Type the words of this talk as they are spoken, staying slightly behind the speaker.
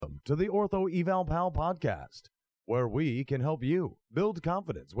to the Ortho Eval Pal podcast, where we can help you build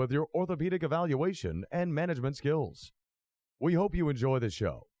confidence with your orthopedic evaluation and management skills. We hope you enjoy the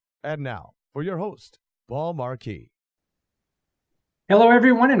show. And now, for your host, Paul Marquis. Hello,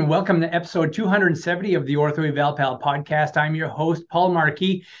 everyone, and welcome to episode 270 of the Ortho Eval Pal podcast. I'm your host, Paul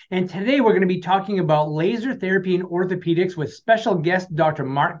Marquis, and today we're going to be talking about laser therapy in orthopedics with special guest Dr.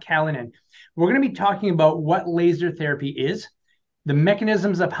 Mark Callanan. We're going to be talking about what laser therapy is, the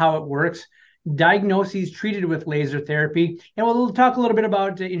mechanisms of how it works, diagnoses treated with laser therapy, and we'll talk a little bit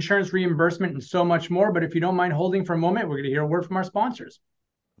about insurance reimbursement and so much more. But if you don't mind holding for a moment, we're going to hear a word from our sponsors.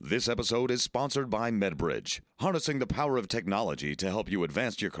 This episode is sponsored by MedBridge. Harnessing the power of technology to help you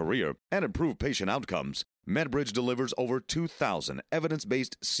advance your career and improve patient outcomes, MedBridge delivers over 2,000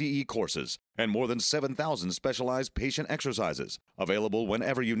 evidence-based CE courses and more than 7,000 specialized patient exercises, available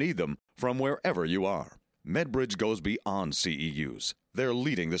whenever you need them from wherever you are. MedBridge goes beyond CEUs. They're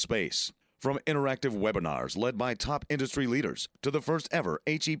leading the space. From interactive webinars led by top industry leaders to the first ever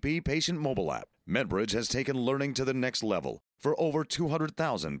HEP patient mobile app, MedBridge has taken learning to the next level for over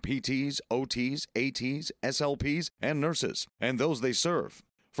 200,000 PTs, OTs, ATs, SLPs, and nurses, and those they serve.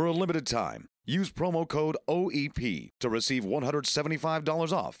 For a limited time, use promo code OEP to receive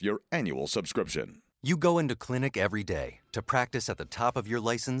 $175 off your annual subscription. You go into clinic every day to practice at the top of your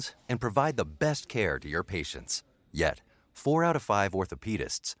license and provide the best care to your patients. Yet, 4 out of 5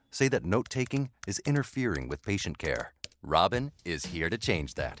 orthopedists say that note-taking is interfering with patient care. Robin is here to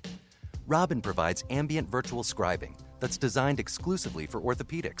change that. Robin provides ambient virtual scribing that's designed exclusively for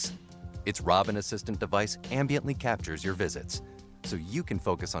orthopedics. Its Robin Assistant device ambiently captures your visits, so you can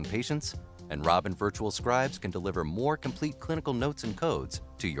focus on patients, and Robin Virtual Scribes can deliver more complete clinical notes and codes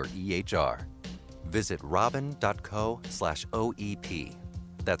to your EHR. Visit robin.co/OEP.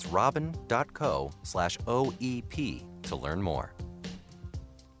 That's robin.co/OEP to learn more.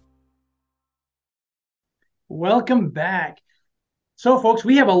 Welcome back. So, folks,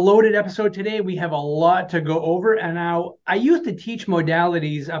 we have a loaded episode today. We have a lot to go over. And now I used to teach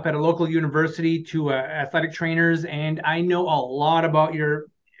modalities up at a local university to athletic trainers, and I know a lot about your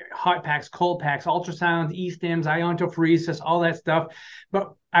hot packs, cold packs, ultrasounds, e-stims, iontophoresis, all that stuff.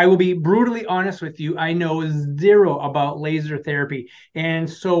 But I will be brutally honest with you. I know zero about laser therapy. And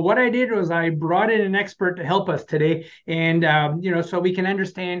so what I did was I brought in an expert to help us today. And, so we can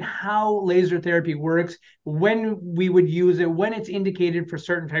understand how laser therapy works, when we would use it, when it's indicated for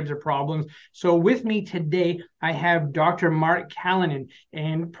certain types of problems. So with me today, I have Dr. Mark Callanan.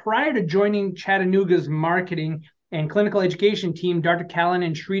 And prior to joining Chattanooga's marketing and clinical education team, Dr.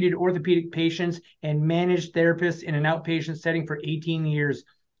 Callanan treated orthopedic patients and managed therapists in an outpatient setting for 18 years.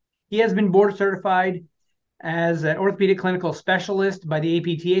 He has been board certified as an orthopedic clinical specialist by the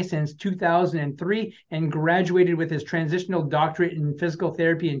APTA since 2003 and graduated with his transitional doctorate in physical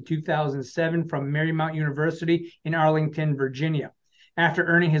therapy in 2007 from Marymount University in Arlington, Virginia, after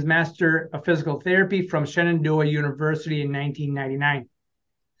earning his Master of Physical Therapy from Shenandoah University in 1999.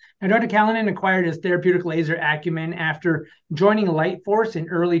 Now, Dr. Callanan acquired his therapeutic laser acumen after joining Lightforce in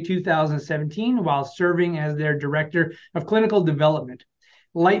early 2017 while serving as their Director of Clinical Development.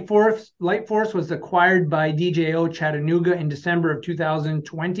 Lightforce was acquired by DJO Chattanooga in December of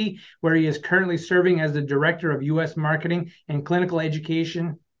 2020, where he is currently serving as the Director of U.S. Marketing and Clinical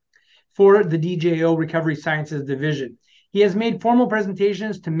Education for the DJO Recovery Sciences Division. He has made formal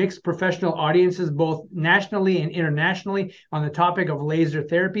presentations to mixed professional audiences, both nationally and internationally, on the topic of laser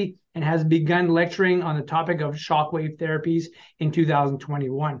therapy and has begun lecturing on the topic of shockwave therapies in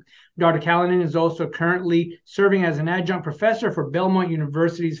 2021. Dr. Callanan is also currently serving as an adjunct professor for Belmont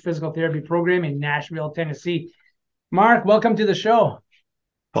University's physical therapy program in Nashville, Tennessee. Mark, welcome to the show.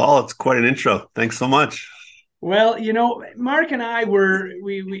 Paul, it's quite an intro. Thanks so much. Well, Mark and I were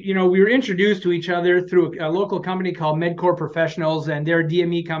introduced to each other through a local company called MedCore Professionals, and they're a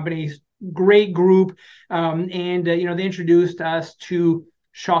DME company, great group. They introduced us to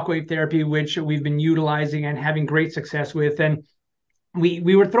shockwave therapy, which we've been utilizing and having great success with. And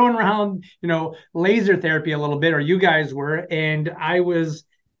we were throwing around, laser therapy a little bit, or you guys were, and I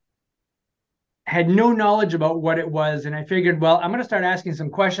had no knowledge about what it was. And I figured, well, I'm going to start asking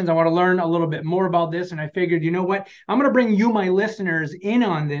some questions. I want to learn a little bit more about this. And I figured, you know what? I'm going to bring you, my listeners, in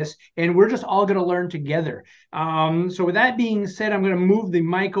on this, and we're just all going to learn together. So with that being said, I'm going to move the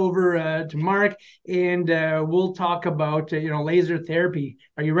mic over to Mark, and we'll talk about, laser therapy.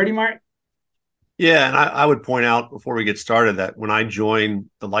 Are you ready, Mark? Yeah, and I would point out before we get started that when I joined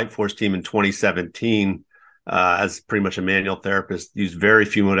the Lightforce team in 2017, as pretty much a manual therapist, used very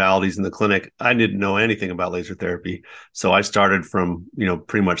few modalities in the clinic. I didn't know anything about laser therapy. So I started from,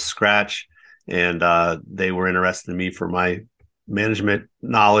 pretty much scratch, and they were interested in me for my management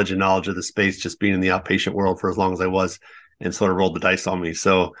knowledge and knowledge of the space, just being in the outpatient world for as long as I was, and sort of rolled the dice on me.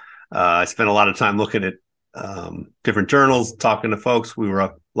 So I spent a lot of time looking at different journals, talking to folks. We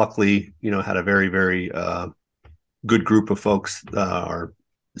were luckily, had a very, very good group of folks. Our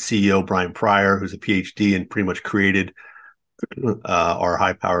CEO, Brian Pryor, who's a PhD and pretty much created our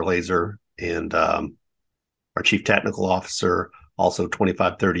high power laser, and our chief technical officer, also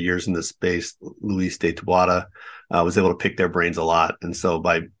 25, 30 years in this space, Luis de Taboada, was able to pick their brains a lot. And so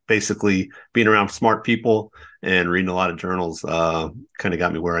by basically being around smart people and reading a lot of journals, kind of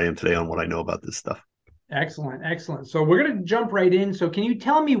got me where I am today on what I know about this stuff. Excellent. Excellent. So we're going to jump right in. So can you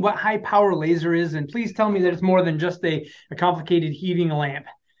tell me what high power laser is? And please tell me that it's more than just a complicated heating lamp.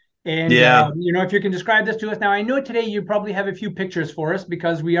 And, if you can describe this to us. Now, I know today you probably have a few pictures for us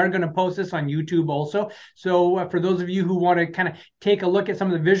because we are going to post this on YouTube also. So for those of you who want to kind of take a look at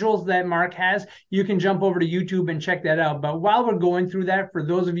some of the visuals that Mark has, you can jump over to YouTube and check that out. But while we're going through that, for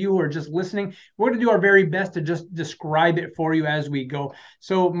those of you who are just listening, we're going to do our very best to just describe it for you as we go.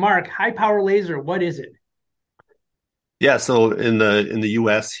 So, Mark, high power laser, what is it? Yeah, so in the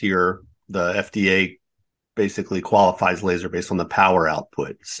US here, the FDA basically qualifies laser based on the power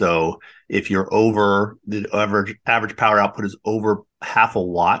output. So if you're over, the average power output is over half a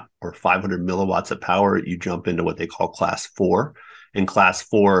watt or 500 milliwatts of power, you jump into what they call class 4. And class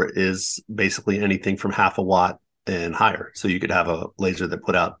 4 is basically anything from half a watt and higher. So you could have a laser that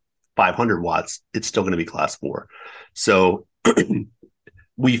put out 500 watts, it's still going to be class 4. So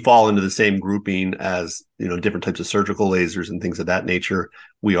we fall into the same grouping as, different types of surgical lasers and things of that nature.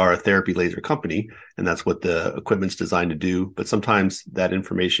 We are a therapy laser company, and that's what the equipment's designed to do. But sometimes that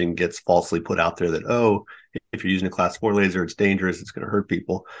information gets falsely put out there that, if you're using a class 4 laser, it's dangerous, it's going to hurt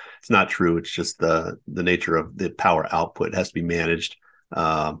people. It's not true. It's just the nature of the power output. It has to be managed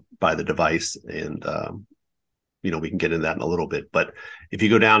by the device. And, we can get into that in a little bit. But if you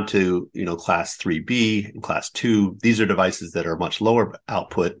go down to, class 3B and class 2, these are devices that are much lower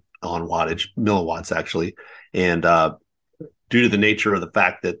output on wattage, milliwatts actually. And due to the nature of the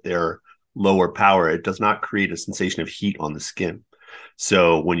fact that they're lower power, it does not create a sensation of heat on the skin.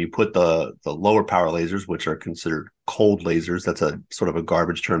 So when you put the lower power lasers, which are considered cold lasers, that's a sort of a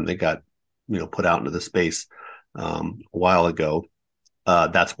garbage term that got, put out into the space a while ago.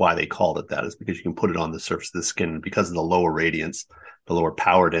 That's why they called it that, is because you can put it on the surface of the skin. Because of the lower radiance, the lower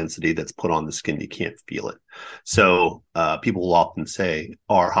power density that's put on the skin, you can't feel it. So people will often say,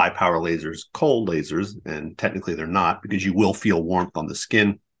 are high power lasers cold lasers? And technically they're not, because you will feel warmth on the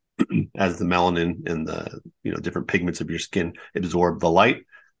skin as the melanin and the different pigments of your skin absorb the light.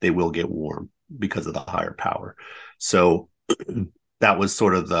 They will get warm because of the higher power. So that was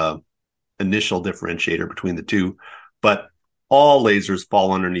sort of the initial differentiator between the two. But all lasers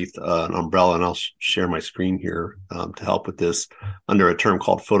fall underneath an umbrella, and I'll share my screen here to help with this, under a term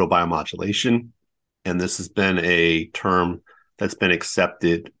called photobiomodulation. And this has been a term that's been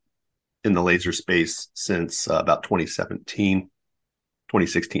accepted in the laser space since about 2016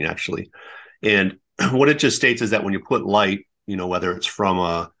 actually. And what it just states is that when you put light, whether it's from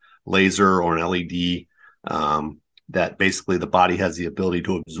a laser or an LED, that basically the body has the ability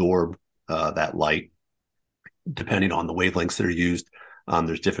to absorb that light, depending on the wavelengths that are used.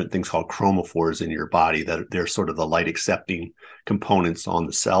 There's different things called chromophores in your body that they're sort of the light accepting components on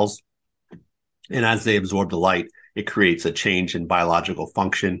the cells. And as they absorb the light, it creates a change in biological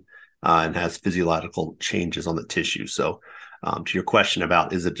function and has physiological changes on the tissue. So to your question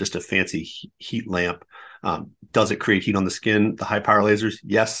about, is it just a fancy heat lamp? Does it create heat on the skin? The high power lasers?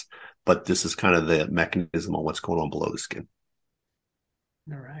 Yes. But this is kind of the mechanism on what's going on below the skin.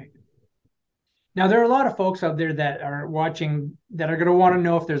 All right. Now, there are a lot of folks out there that are watching that are going to want to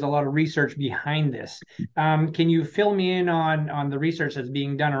know if there's a lot of research behind this. Can you fill me in on the research that's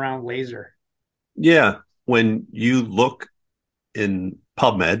being done around laser? Yeah. When you look in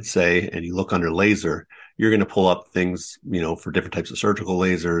PubMed, say, and you look under laser, you're going to pull up things, for different types of surgical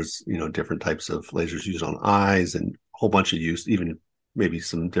lasers, different types of lasers used on eyes, and a whole bunch of use, even maybe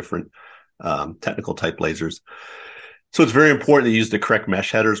some different technical type lasers. So it's very important to use the correct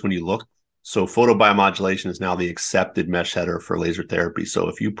mesh headers when you look. So photobiomodulation is now the accepted mesh header for laser therapy. So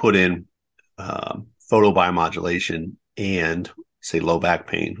if you put in photobiomodulation and say low back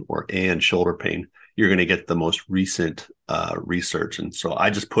pain and shoulder pain, you're going to get the most recent research. And so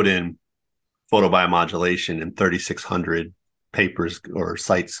I just put in photobiomodulation, and 3,600 papers or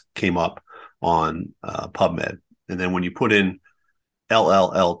sites came up on PubMed. And then when you put in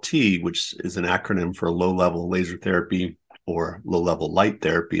LLLT, which is an acronym for low level laser therapy or low level light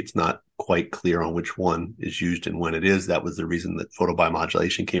therapy, it's not quite clear on which one is used and when it is. That was the reason that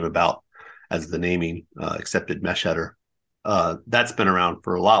photobiomodulation came about as the naming accepted mesh header. That's been around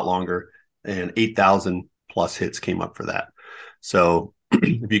for a lot longer, and 8,000 plus hits came up for that. So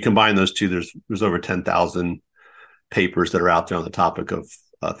if you combine those two, there's over 10,000 papers that are out there on the topic of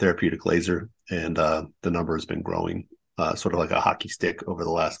therapeutic laser, and the number has been growing sort of like a hockey stick over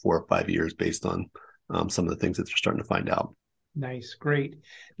the last 4 or 5 years based on some of the things that they're starting to find out. Nice. Great.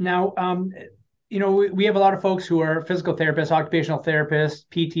 Now, we have a lot of folks who are physical therapists, occupational therapists,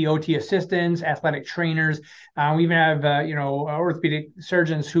 PT, OT assistants, athletic trainers. We even have, orthopedic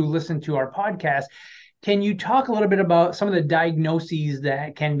surgeons who listen to our podcast. Can you talk a little bit about some of the diagnoses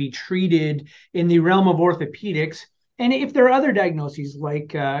that can be treated in the realm of orthopedics? And if there are other diagnoses like,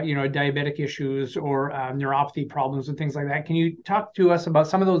 diabetic issues or neuropathy problems and things like that, can you talk to us about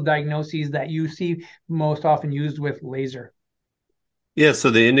some of those diagnoses that you see most often used with laser? Yeah, so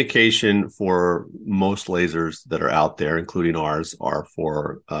the indication for most lasers that are out there, including ours, are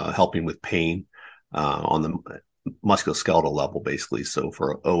for helping with pain on the musculoskeletal level, basically. So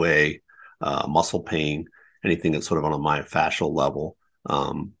for OA, muscle pain, anything that's sort of on a myofascial level,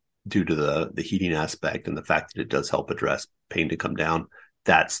 due to the heating aspect and the fact that it does help address pain to come down,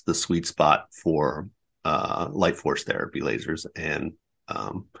 that's the sweet spot for light force therapy lasers. And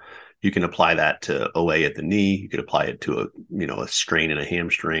you can apply that to OA at the knee. You could apply it to a strain in a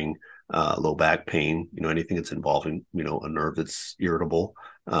hamstring, low back pain, anything that's involving, a nerve that's irritable.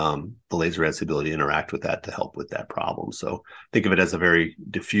 The laser has the ability to interact with that to help with that problem. So think of it as a very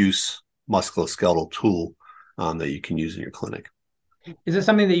diffuse musculoskeletal tool that you can use in your clinic. Is it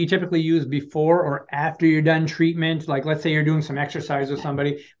something that you typically use before or after you're done treatment? Like, let's say you're doing some exercise with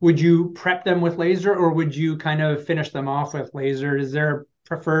somebody. Would you prep them with laser, or would you kind of finish them off with laser? Is there a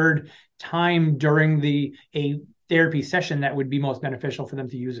preferred time during a therapy session that would be most beneficial for them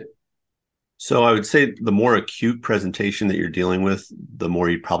to use it? So I would say the more acute presentation that you're dealing with, the more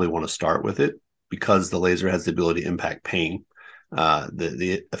you'd probably want to start with it, because the laser has the ability to impact pain.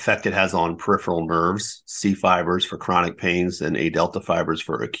 The effect it has on peripheral nerves, C fibers for chronic pains and A delta fibers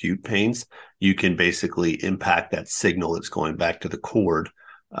for acute pains. You can basically impact that signal that's going back to the cord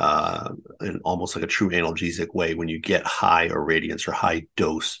in almost like a true analgesic way when you get high irradiance or high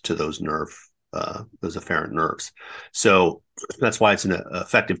dose to those afferent nerves. So that's why it's an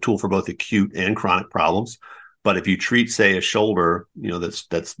effective tool for both acute and chronic problems. But if you treat, say, a shoulder,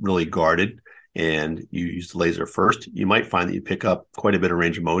 that's really guarded, and you use the laser first, you might find that you pick up quite a bit of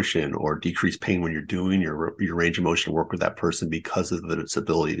range of motion or decrease pain when you're doing your range of motion work with that person because of its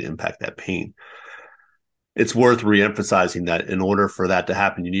ability to impact that pain. It's worth reemphasizing that in order for that to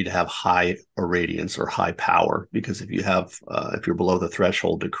happen, you need to have high irradiance or high power, because if you're below the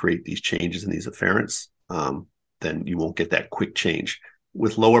threshold to create these changes in these afferents, then you won't get that quick change.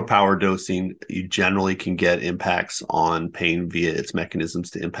 With lower power dosing, you generally can get impacts on pain via its mechanisms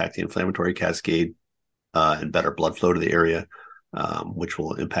to impact the inflammatory cascade and better blood flow to the area, which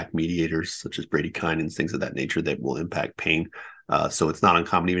will impact mediators such as bradykinin, things of that nature that will impact pain. So it's not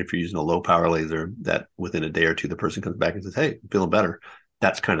uncommon, even if you're using a low power laser, that within a day or two, the person comes back and says, "Hey, I'm feeling better."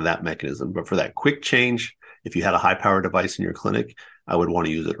 That's kind of that mechanism. But for that quick change, if you had a high power device in your clinic, I would want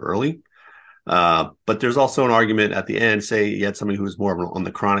to use it early. But there's also an argument at the end, say you had somebody who was more on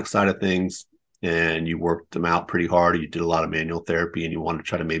the chronic side of things and you worked them out pretty hard, or you did a lot of manual therapy and you want to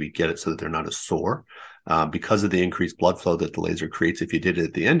try to maybe get it so that they're not as sore. Because of the increased blood flow that the laser creates, if you did it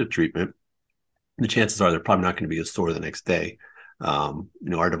at the end of treatment, the chances are they're probably not going to be as sore the next day.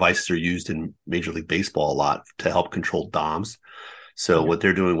 Our devices are used in Major League Baseball a lot to help control DOMs. So what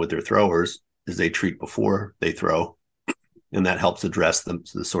they're doing with their throwers is they treat before they throw, and that helps address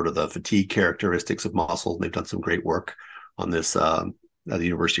the sort of the fatigue characteristics of muscles. And they've done some great work on this at the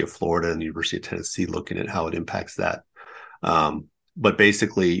University of Florida and the University of Tennessee, looking at how it impacts that. But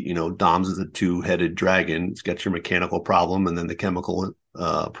basically, DOMS is a two-headed dragon. It's got your mechanical problem and then the chemical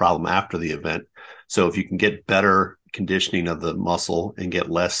problem after the event. So if you can get better conditioning of the muscle and get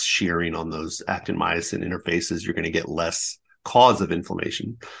less shearing on those actin-myosin interfaces, you're going to get less cause of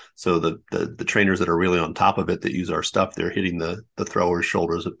inflammation. So the trainers that are really on top of it that use our stuff, they're hitting the thrower's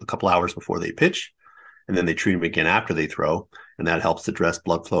shoulders a couple hours before they pitch, and then they treat them again after they throw, and that helps address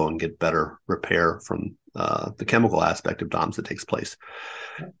blood flow and get better repair from the chemical aspect of DOMS that takes place.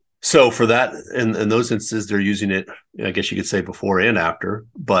 So for that, in those instances, they're using it, I guess you could say, before and after,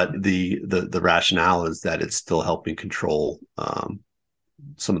 but the rationale is that it's still helping control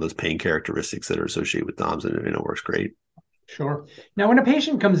some of those pain characteristics that are associated with DOMS, and it works great. Sure. Now, when a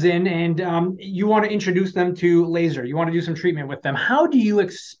patient comes in and you want to introduce them to laser, you want to do some treatment with them, how do you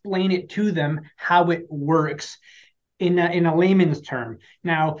explain it to them how it works? in a layman's term.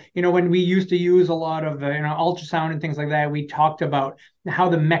 Now, when we used to use a lot of ultrasound and things like that, we talked about how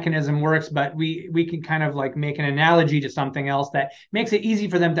the mechanism works, but we can kind of like make an analogy to something else that makes it easy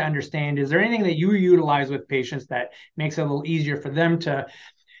for them to understand. Is there anything that you utilize with patients that makes it a little easier for them to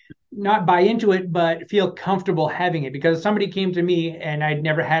not buy into it, but feel comfortable having it? Because if somebody came to me and I'd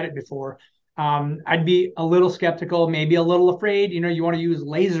never had it before, I'd be a little skeptical, maybe a little afraid. You want to use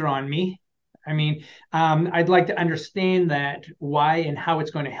laser on me. I mean, I'd like to understand that, why and how it's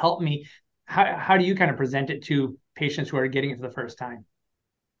going to help me. How do you kind of present it to patients who are getting it for the first time?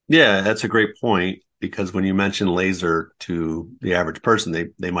 Yeah, that's a great point, because when you mention laser to the average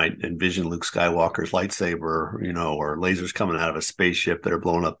person, they might envision Luke Skywalker's lightsaber, or lasers coming out of a spaceship that are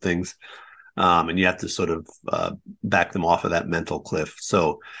blowing up things. And you have to sort of back them off of that mental cliff.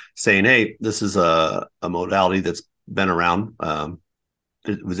 So saying, hey, this is a modality that's been around.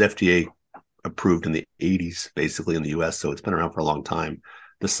 It was FDA approved in the 80s, basically, in the US. So it's been around for a long time.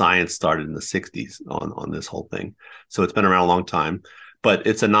 The science started in the 60s on this whole thing. So it's been around a long time, but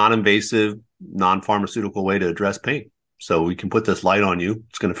it's a non-invasive, non-pharmaceutical way to address pain. So we can put this light on you.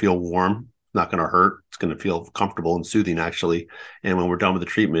 It's going to feel warm. It's not going to hurt. It's going to feel comfortable and soothing, actually. And when we're done with the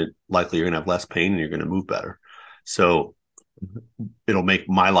treatment, likely you're going to have less pain and you're going to move better. So it'll make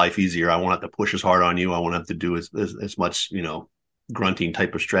my life easier. I won't have to push as hard on you. I won't have to do as much, grunting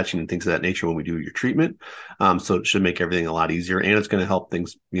type of stretching and things of that nature when we do your treatment. So it should make everything a lot easier, and it's going to help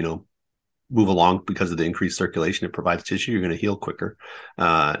things, move along because of the increased circulation. It provides tissue. You're going to heal quicker.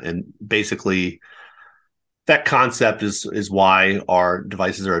 And basically that concept is why our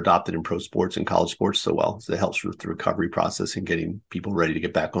devices are adopted in pro sports and college sports so well. So it helps with the recovery process and getting people ready to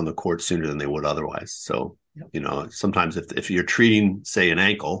get back on the court sooner than they would otherwise. So, sometimes if you're treating, say, an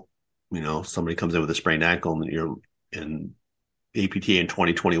ankle, somebody comes in with a sprained ankle, and APTA in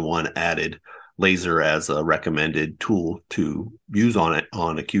 2021 added laser as a recommended tool to use on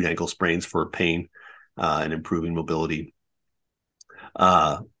acute ankle sprains for pain and improving mobility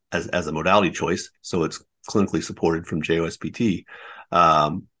as a modality choice. So it's clinically supported from JOSPT.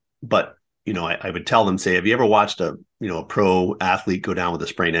 But I would tell them, say, have you ever watched a pro athlete go down with a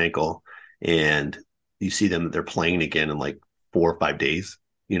sprained ankle and you see them that they're playing again in like 4 or 5 days?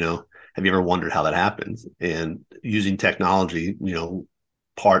 Have you ever wondered how that happens? And using technology,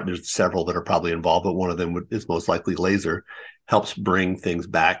 there's several that are probably involved, but one of them is most likely laser, helps bring things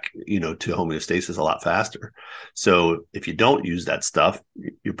back, to homeostasis a lot faster. So if you don't use that stuff,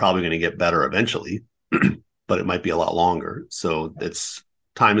 you're probably going to get better eventually, but it might be a lot longer. So it's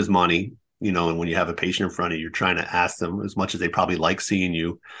time is money, and when you have a patient in front of you, you're trying to ask them, as much as they probably like seeing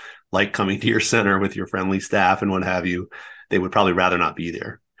you, like coming to your center with your friendly staff and what have you, they would probably rather not be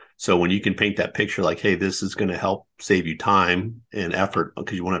there. So when you can paint that picture like, hey, this is going to help save you time and effort,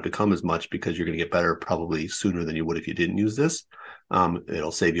 because you won't have to come as much, because you're going to get better probably sooner than you would if you didn't use this.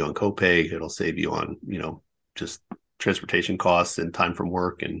 It'll save you on copay. It'll save you on, just transportation costs and time from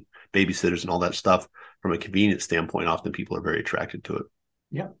work and babysitters and all that stuff. From a convenience standpoint, often people are very attracted to it.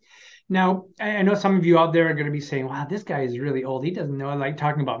 Yeah. Now, I know some of you out there are going to be saying, wow, this guy is really old. He doesn't know, like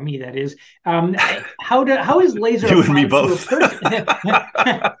talking about me, that is. How is laser? You and me both.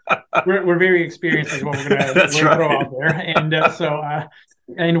 We're very experienced is what we're going to throw out there. And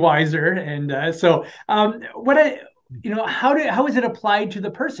and wiser. And how is it applied to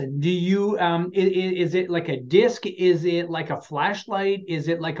the person? Do you, is it like a disc? Is it like a flashlight? Is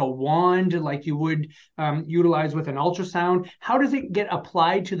it like a wand, like you would utilize with an ultrasound? How does it get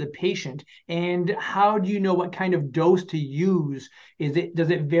applied to the patient? And how do you know what kind of dose to use? Does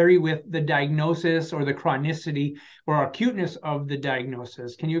it vary with the diagnosis or the chronicity or acuteness of the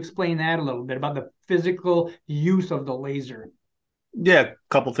diagnosis? Can you explain that a little bit about the physical use of the laser? Yeah, a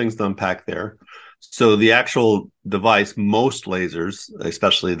couple things to unpack there. So the actual device, most lasers,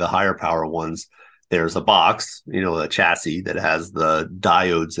 especially the higher power ones, there's a box, a chassis that has the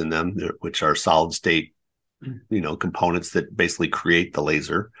diodes in them, which are solid state, components that basically create the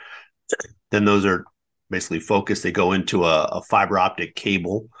laser. Then those are basically focused. They go into a fiber optic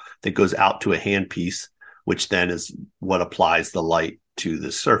cable that goes out to a handpiece, which then is what applies the light to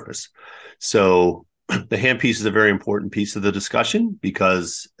the surface. So the handpiece is a very important piece of the discussion,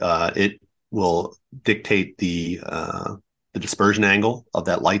 because it will dictate the dispersion angle of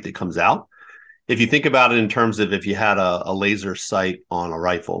that light that comes out. If you think about it in terms of, if you had a laser sight on a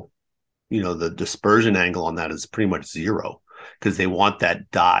rifle, the dispersion angle on that is pretty much zero, because they want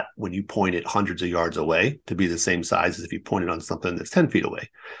that dot, when you point it hundreds of yards away, to be the same size as if you point it on something that's 10 feet away.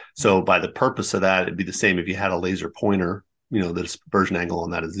 So by the purpose of that, it'd be the same if you had a laser pointer, the dispersion angle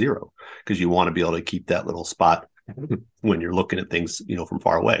on that is zero, because you want to be able to keep that little spot when you're looking at things, from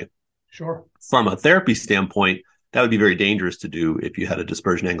far away. Sure. From a therapy standpoint, That would be very dangerous to do if you had a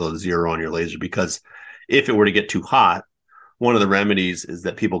dispersion angle of 0 on your laser, because if it were to get too hot, one of the remedies is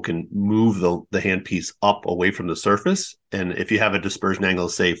that people can move the handpiece up away from the surface. And if you have a dispersion angle,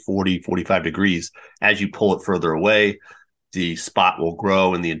 say 40, 45 degrees, as you pull it further away, the spot will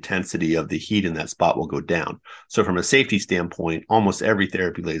grow and the intensity of the heat in that spot will go down. So from a safety standpoint, almost every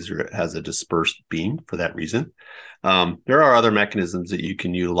therapy laser has a dispersed beam for that reason. There are other mechanisms that you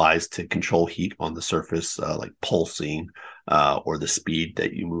can utilize to control heat on the surface, like pulsing or the speed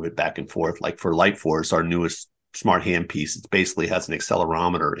that you move it back and forth. Like for Lightforce, our newest smart handpiece, it basically has an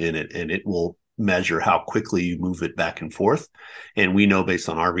accelerometer in it, and it will measure how quickly you move it back and forth. And we know based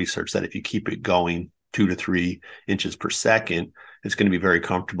on our research that if you keep it going 2 to 3 inches per second, it's going to be very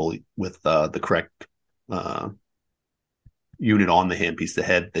comfortable with the correct unit on the handpiece, the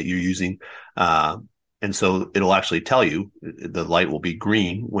head that you're using. And so it'll actually tell you the light will be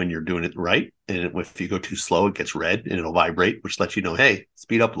green when you're doing it right. And if you go too slow, it gets red and it'll vibrate, which lets you know, hey,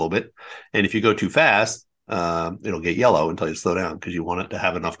 speed up a little bit. And if you go too fast, it'll get yellow until you slow down, because you want it to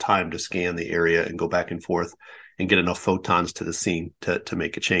have enough time to scan the area and go back and forth and get enough photons to the scene to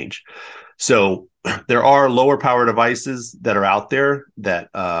make a change. So there are lower power devices that are out there that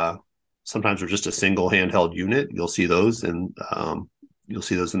sometimes are just a single handheld unit. You'll see those, and you'll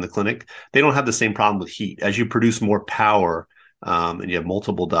see those in the clinic. They don't have the same problem with heat. As you produce more power and you have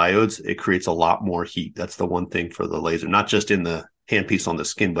multiple diodes, it creates a lot more heat. That's the one thing for the laser, not just in the handpiece on the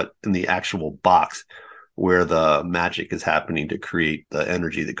skin, but in the actual box where the magic is happening to create the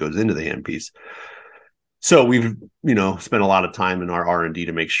energy that goes into the handpiece. So we've, spent a lot of time in our R&D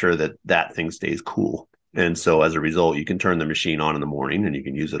to make sure that that thing stays cool. And so as a result, you can turn the machine on in the morning and you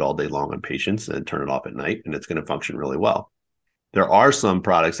can use it all day long on patients and turn it off at night, and it's going to function really well. There are some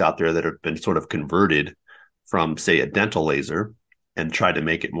products out there that have been sort of converted from, say, a dental laser and tried to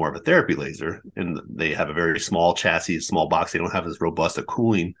make it more of a therapy laser. And they have a very small chassis, small box. They don't have as robust a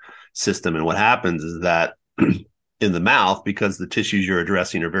cooling system. And what happens is that in the mouth, because the tissues you're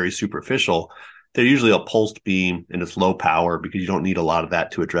addressing are very superficial, they're usually a pulsed beam and it's low power, because you don't need a lot of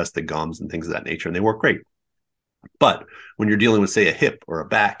that to address the gums and things of that nature. And they work great. But when you're dealing with, say, a hip or a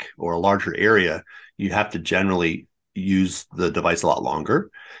back or a larger area, you have to generally use the device a lot longer.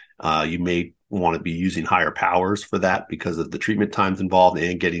 You may want to be using higher powers for that because of the treatment times involved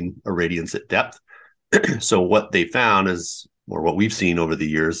and getting irradiance at depth. So what they found is, or what we've seen over the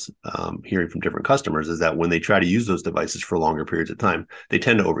years, hearing from different customers, is that when they try to use those devices for longer periods of time, they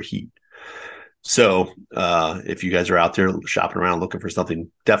tend to overheat. So if you guys are out there shopping around looking for something,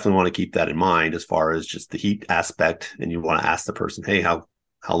 definitely want to keep that in mind as far as just the heat aspect. And you want to ask the person, hey, how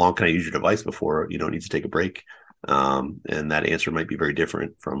long can I use your device before it needs to take a break? And that answer might be very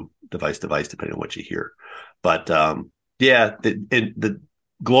different from device to device, depending on what you hear. But the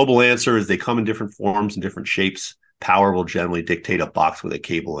global answer is they come in different forms and different shapes. Power will generally dictate a box with a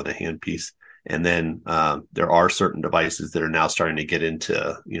cable and a handpiece. And then there are certain devices that are now starting to get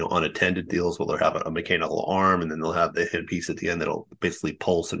into, unattended deals where they'll have a mechanical arm, and then they'll have the handpiece at the end that'll basically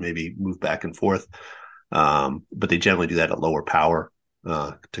pulse and maybe move back and forth. But they generally do that at lower power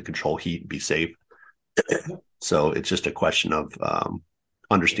to control heat and be safe. So it's just a question of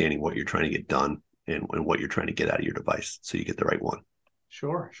understanding what you're trying to get done and what you're trying to get out of your device so you get the right one.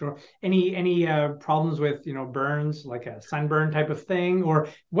 Sure. Any problems with burns, like a sunburn type of thing, or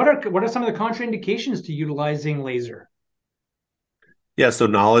what are some of the contraindications to utilizing laser? Yeah, so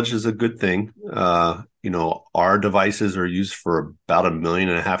knowledge is a good thing. Our devices are used for about 1.5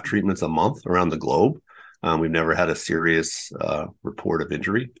 million treatments a month around the globe. We've never had a serious report of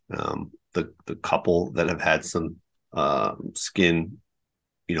injury. The couple that have had some skin,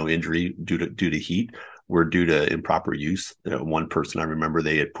 injury due to heat were due to improper use. One person, I remember,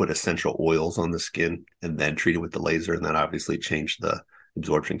 they had put essential oils on the skin and then treated with the laser, and that obviously changed the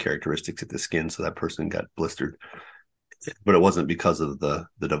absorption characteristics of the skin, so that person got blistered. But it wasn't because of the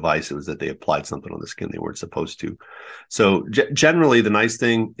device. It was that they applied something on the skin they weren't supposed to. So generally, the nice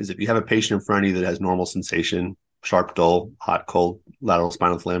thing is if you have a patient in front of you that has normal sensation, sharp, dull, hot, cold, lateral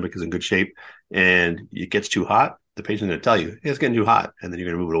spinothalamic is in good shape, and it gets too hot, the patient's going to tell you, hey, it's getting too hot, and then you're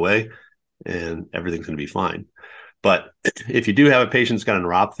going to move it away, and everything's going to be fine. But if you do have a patient that's got a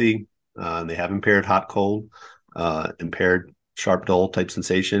neuropathy, and they have impaired hot, cold, impaired sharp, dull type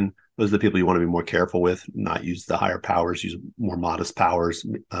sensation, those are the people you want to be more careful with, not use the higher powers, use more modest powers,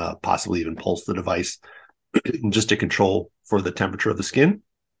 possibly even pulse the device just to control for the temperature of the skin.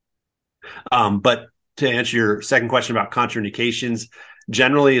 But to answer your second question about contraindications,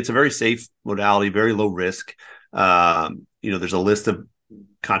 generally it's a very safe modality, very low risk. There's a list of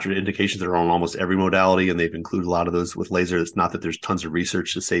contraindications that are on almost every modality, and they've included a lot of those with laser. It's not that there's tons of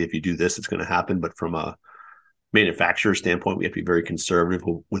research to say if you do this, it's going to happen, but from a manufacturer standpoint, we have to be very conservative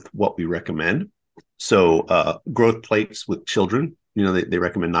with what we recommend. So growth plates with children, they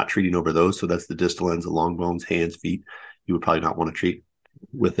recommend not treating over those. So that's the distal ends, the long bones, hands, feet. You would probably not want to treat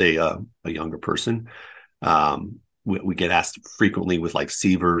with a younger person. We get asked frequently with like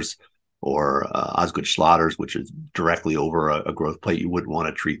Sievers or Osgood Schlatter's, which is directly over a growth plate. You wouldn't want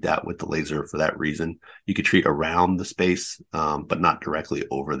to treat that with the laser for that reason. You could treat around the space, but not directly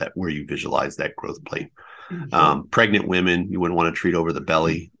over that where you visualize that growth plate. Pregnant women, you wouldn't want to treat over the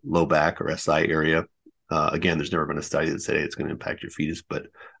belly, low back, or SI area. Again, there's never been a study that said it's going to impact your fetus, but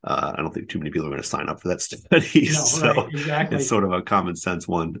I don't think too many people are going to sign up for that study. No, so right, exactly. It's sort of a common sense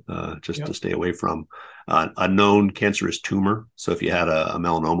one to stay away from. A known cancerous tumor. So if you had a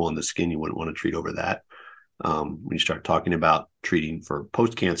melanoma on the skin, you wouldn't want to treat over that. When you start talking about treating for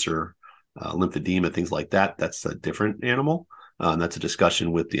post-cancer, lymphedema, things like that, that's a different animal. And that's a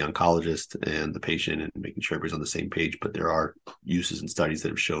discussion with the oncologist and the patient and making sure everybody's on the same page. But there are uses and studies that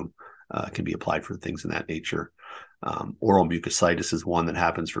have shown can be applied for things in that nature. Oral mucositis is one that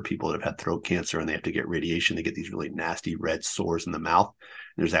happens for people that have had throat cancer and they have to get radiation. They get these really nasty red sores in the mouth.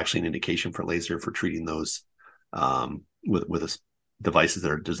 There's actually an indication for laser for treating those with devices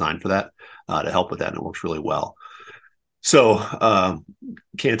that are designed for that to help with that. And it works really well. So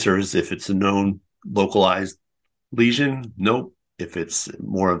cancers, if it's a known localized lesion, nope. If it's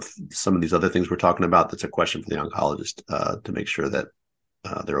more of some of these other things we're talking about, that's a question for the oncologist to make sure that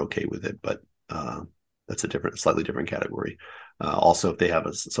they're okay with it. But that's a slightly different category. Also, if they have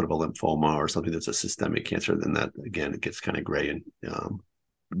a sort of a lymphoma or something that's a systemic cancer, then that, again, it gets kind of gray, and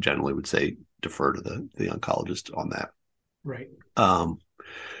generally would say defer to the oncologist on that. Right.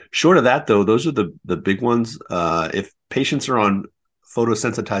 Short of that, though, those are the big ones. If patients are on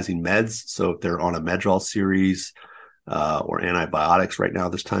photosensitizing meds, so if they're on a Medrol series or antibiotics right now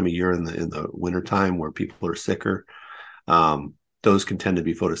this time of year in the wintertime where people are sicker, those can tend to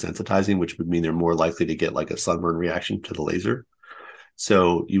be photosensitizing, which would mean they're more likely to get like a sunburn reaction to the laser.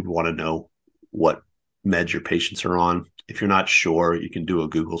 So you'd want to know what meds your patients are on. If you're not sure, you can do a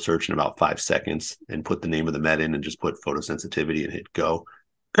Google search in about 5 seconds and put the name of the med in and just put photosensitivity and hit go,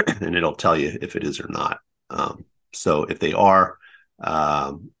 and it'll tell you if it is or not. So if they are,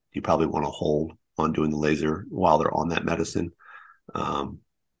 you probably want to hold on doing the laser while they're on that medicine. And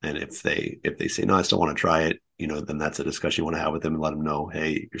if they say, no, I still want to try it, then that's a discussion you want to have with them and let them know,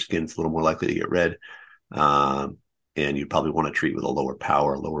 hey, your skin's a little more likely to get red. And you probably want to treat with a lower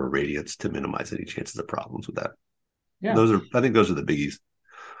power, lower radiance to minimize any chances of problems with that. Yeah. I think those are the biggies.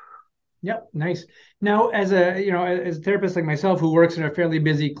 Yep. Nice. Now, as a therapist like myself who works in a fairly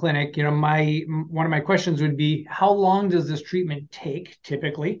busy clinic, one of my questions would be, how long does this treatment take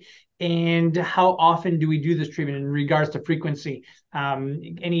typically? And how often do we do this treatment in regards to frequency?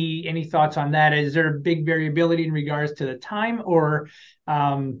 Any thoughts on that? Is there a big variability in regards to the time, or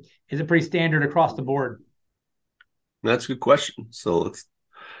is it pretty standard across the board? That's a good question. So let's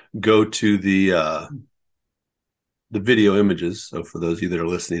go to the video images. So for those of you that are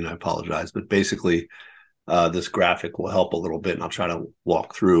listening, I apologize, but basically this graphic will help a little bit, and I'll try to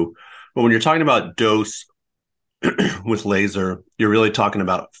walk through. But when you're talking about dose with laser, you're really talking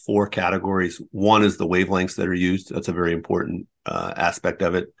about 4 categories. One is the wavelengths that are used. That's a very important aspect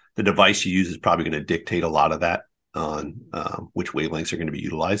of it. The device you use is probably going to dictate a lot of that on which wavelengths are going to be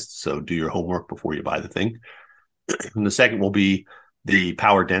utilized. So do your homework before you buy the thing. And the second will be the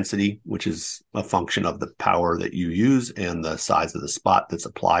power density, which is a function of the power that you use and the size of the spot that's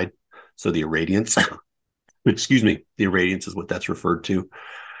applied. So the irradiance, the irradiance is what that's referred to.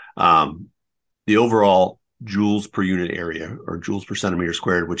 The overall joules per unit area, or joules per centimeter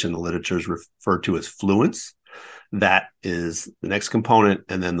squared, which in the literature is referred to as fluence. That is the next component.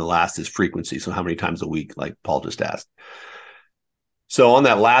 And then the last is frequency. So how many times a week, like Paul just asked. So on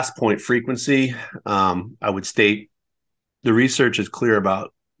that last point, frequency, I would state the research is clear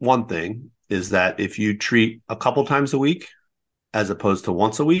about one thing, is that if you treat a couple times a week as opposed to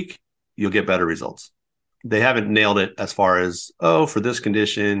once a week, you'll get better results. They haven't nailed it as far as, for this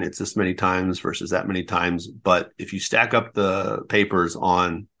condition, it's this many times versus that many times. But if you stack up the papers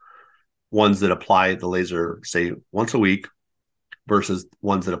on ones that apply the laser, say once a week versus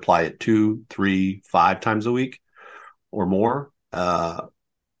ones that apply it 2, 3, 5 times a week or more,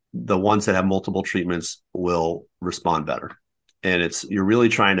 the ones that have multiple treatments will respond better. And you're really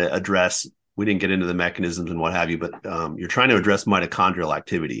trying to address, we didn't get into the mechanisms and what have you, but you're trying to address mitochondrial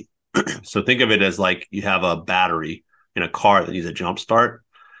activity. So think of it as like you have a battery in a car that needs a jump start.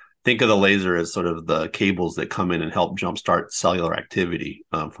 Think of the laser as sort of the cables that come in and help jumpstart cellular activity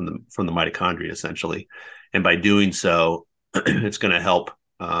from the mitochondria, essentially. And by doing so, it's going to help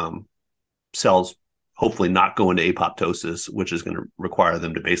cells hopefully not go into apoptosis, which is going to require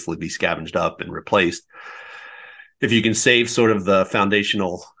them to basically be scavenged up and replaced. If you can save sort of the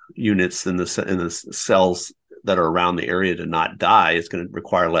foundational units in the cells that are around the area to not die, it's going to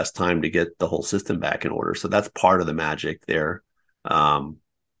require less time to get the whole system back in order. So that's part of the magic there.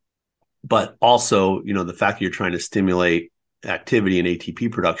 But also, the fact that you're trying to stimulate activity and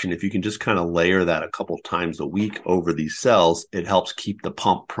ATP production, if you can just kind of layer that a couple times a week over these cells, it helps keep the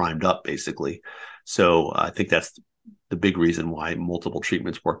pump primed up, basically. So I think that's the big reason why multiple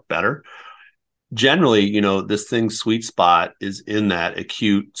treatments work better. Generally, this thing's sweet spot is in that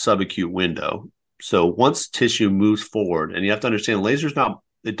acute, subacute window. So once tissue moves forward, and you have to understand,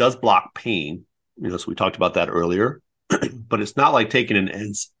 it does block pain, so we talked about that earlier, but it's not like taking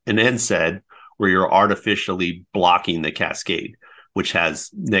an NSAID where you're artificially blocking the cascade, which has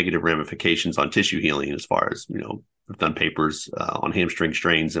negative ramifications on tissue healing. As far as, we've done papers on hamstring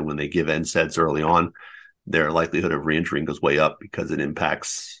strains, and when they give NSAIDs early on, their likelihood of re-injuring goes way up because it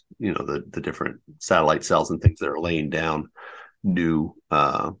impacts, the different satellite cells and things that are laying down new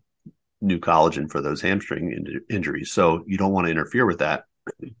collagen for those hamstring injuries. So you don't want to interfere with that.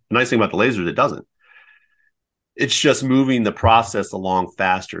 The nice thing about the lasers, it doesn't. It's just moving the process along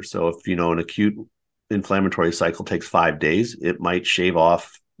faster. So if, an acute inflammatory cycle takes 5 days, it might shave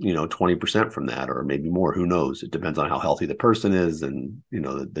off, 20% from that, or maybe more. Who knows? It depends on how healthy the person is and,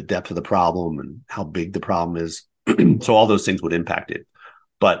 the depth of the problem and how big the problem is. So all those things would impact it.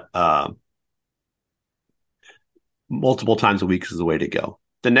 But multiple times a week is the way to go.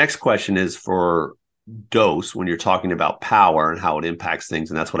 The next question is for dose, when you're talking about power and how it impacts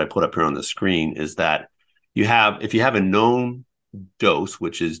things. And that's what I put up here on the screen, is that if you have a known dose,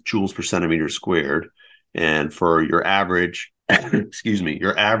 which is joules per centimeter squared, and for your average,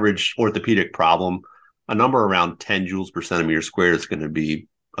 your average orthopedic problem, a number around 10 joules per centimeter squared is going to be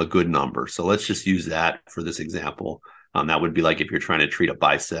a good number. So let's just use that for this example. That would be like if you're trying to treat a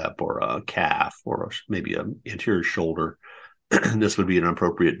bicep or a calf or maybe an anterior shoulder, this would be an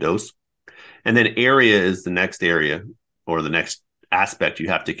appropriate dose. And then area is the next area or the next aspect you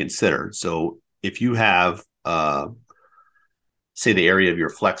have to consider. So if you have, say, the area of your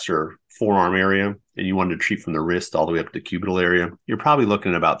flexor forearm area, and you wanted to treat from the wrist all the way up to the cubital area, you're probably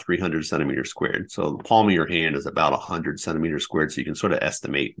looking at about 300 centimeters squared. So the palm of your hand is about 100 centimeters squared. So you can sort of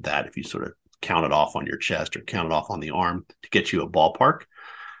estimate that if you sort of count it off on your chest or count it off on the arm to get you a ballpark.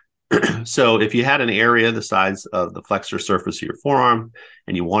 So if you had an area the size of the flexor surface of your forearm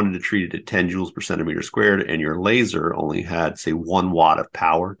and you wanted to treat it at 10 joules per centimeter squared, and your laser only had, say, 1 watt of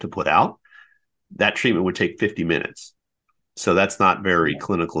power to put out, that treatment would take 50 minutes. So that's not very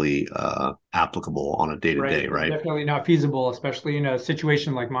clinically applicable on a day-to-day, right? Definitely not feasible, especially in a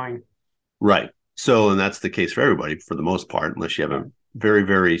situation like mine. Right. So, and that's the case for everybody for the most part, unless you have a very,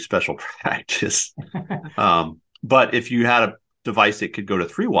 very special practice. But if you had a device that could go to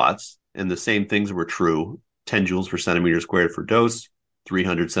 3 watts, and the same things were true, 10 joules per centimeter squared for dose,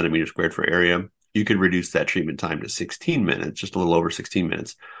 300 centimeters squared for area, you could reduce that treatment time to 16 minutes, just a little over 16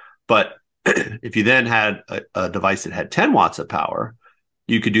 minutes. But if you then had a device that had 10 watts of power,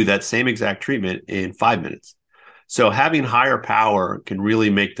 you could do that same exact treatment in 5 minutes. So having higher power can really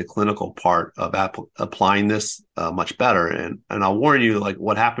make the clinical part of applying this much better. And I'll warn you, like,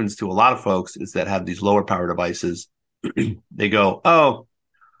 what happens to a lot of folks is that have these lower power devices. They go, oh,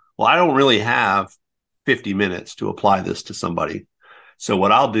 well, I don't really have 50 minutes to apply this to somebody. So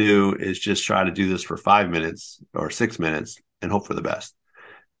what I'll do is just try to do this for 5 minutes or 6 minutes and hope for the best.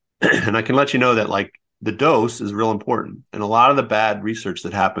 And I can let you know that, like, the dose is real important. And a lot of the bad research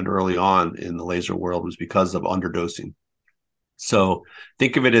that happened early on in the laser world was because of underdosing. So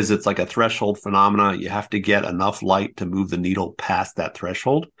think of it as it's like a threshold phenomena. You have to get enough light to move the needle past that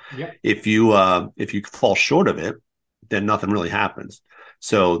threshold. Yep. If you fall short of it, then nothing really happens.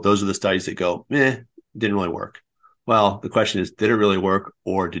 So those are the studies that go, didn't really work. Well, the question is, did it really work,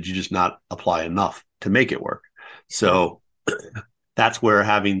 or did you just not apply enough to make it work? So that's where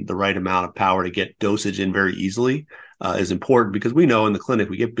having the right amount of power to get dosage in very easily is important, because we know in the clinic,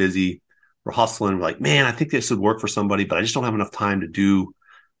 we get busy, we're hustling, we're like, man, I think this would work for somebody, but I just don't have enough time to do,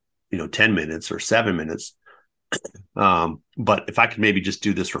 10 minutes or 7 minutes. But if I could maybe just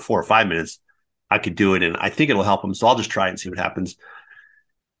do this for 4 or 5 minutes, I could do it, and I think it'll help them. So I'll just try it and see what happens.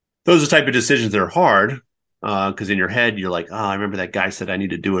 Those are the type of decisions that are hard, because in your head, you're like, I remember that guy said I need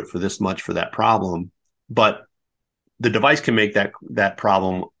to do it for this much for that problem. But the device can make that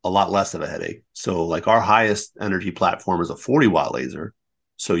problem a lot less of a headache. So like our highest energy platform is a 40 watt laser.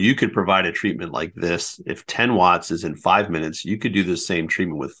 So you could provide a treatment like this. If 10 watts is in 5 minutes, you could do the same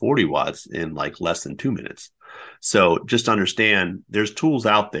treatment with 40 watts in like less than 2 minutes. So just understand there's tools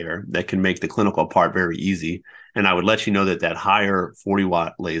out there that can make the clinical part very easy. And I would let you know that higher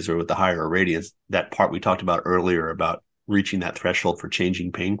 40-watt laser with the higher irradiance, that part we talked about earlier about reaching that threshold for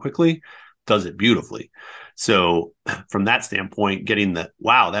changing pain quickly, does it beautifully. So from that standpoint, getting the,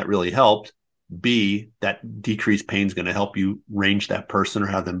 wow, that really helped. B, that decreased pain is going to help you range that person or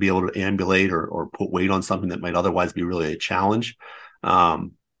have them be able to ambulate or put weight on something that might otherwise be really a challenge.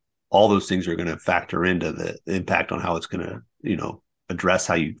 All those things are going to factor into the impact on how it's going to, address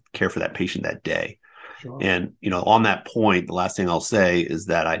how you care for that patient that day. Sure. And, on that point, the last thing I'll say is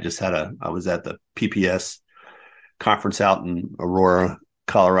that I was at the PPS conference out in Aurora,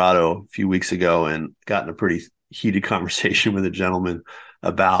 Colorado a few weeks ago and got in a pretty heated conversation with a gentleman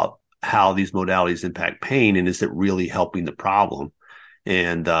about how these modalities impact pain and is it really helping the problem?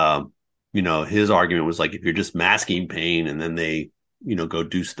 And, his argument was like, if you're just masking pain and then they, go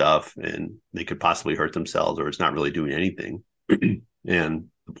do stuff and they could possibly hurt themselves or it's not really doing anything. And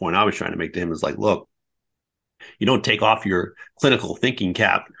the point I was trying to make to him is like, look, you don't take off your clinical thinking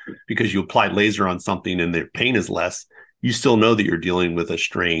cap because you applied laser on something and their pain is less. You still know that you're dealing with a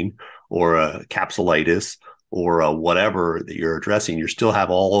strain or a capsulitis or a whatever that you're addressing. You still have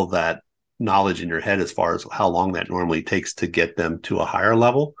all of that knowledge in your head as far as how long that normally takes to get them to a higher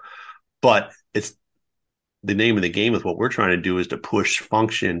level. But it's the name of the game with what we're trying to do is to push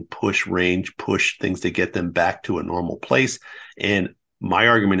function, push range, push things to get them back to a normal place. And my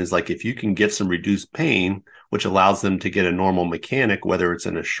argument is like, if you can get some reduced pain, which allows them to get a normal mechanic, whether it's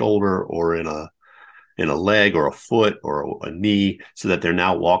in a shoulder or in a leg or a foot or a knee, so that they're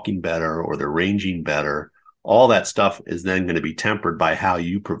now walking better or they're ranging better, all that stuff is then going to be tempered by how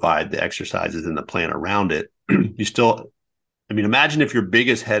you provide the exercises and the plan around it. Imagine if your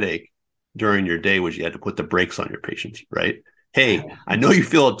biggest headache during your day was you had to put the brakes on your patients, right? Hey, I know you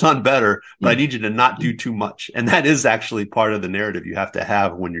feel a ton better, but I need you to not do too much. And that is actually part of the narrative you have to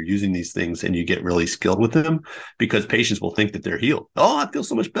have when you're using these things and you get really skilled with them, because patients will think that they're healed. Oh, I feel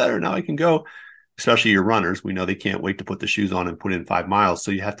so much better. Now I can go. Especially your runners. We know they can't wait to put the shoes on and put in 5 miles.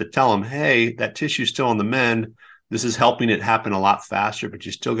 So you have to tell them, hey, that tissue's still on the mend. This is helping it happen a lot faster, but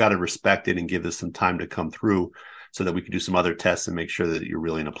you still got to respect it and give this some time to come through so that we can do some other tests and make sure that you're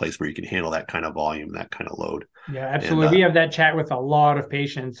really in a place where you can handle that kind of volume, that kind of load. Yeah, absolutely. And, we have that chat with a lot of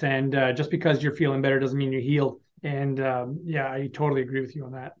patients, and just because you're feeling better doesn't mean you're healed. And I totally agree with you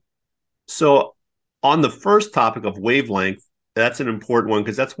on that. So on the first topic of wavelength, that's an important one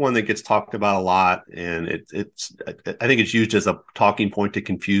because that's one that gets talked about a lot. And I think it's used as a talking point to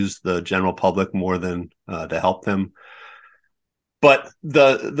confuse the general public more than to help them. But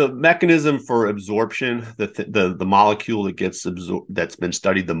the mechanism for absorption, the molecule that gets absorbed, that's been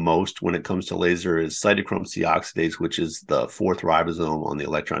studied the most when it comes to laser, is cytochrome C oxidase, which is the fourth ribosome on the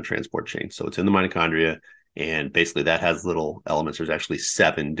electron transport chain. So it's in the mitochondria, and basically that has little elements. There's actually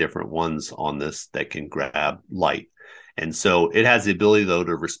 7 different ones on this that can grab light. And so it has the ability, though,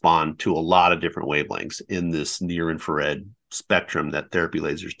 to respond to a lot of different wavelengths in this near infrared spectrum that therapy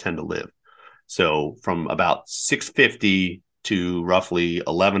lasers tend to live. So from about 650 to roughly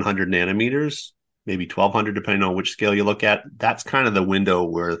 1100 nanometers, maybe 1200, depending on which scale you look at, that's kind of the window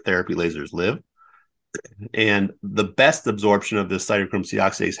where therapy lasers live. And the best absorption of this cytochrome C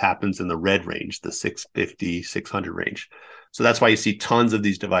oxidase happens in the red range, the 650, 600 range. So that's why you see tons of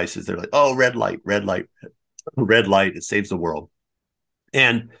these devices. They're like, oh, red light, it saves the world.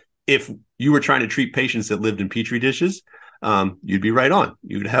 And if you were trying to treat patients that lived in Petri dishes, you'd be right on.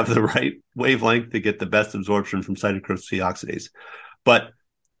 You'd have the right wavelength to get the best absorption from cytochrome C oxidase. But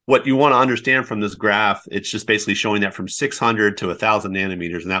what you want to understand from this graph, it's just basically showing that from 600 to 1,000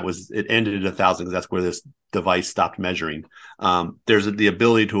 nanometers, and it ended at 1,000 because that's where this device stopped measuring. There's the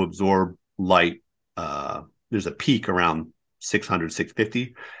ability to absorb light. There's a peak around 600,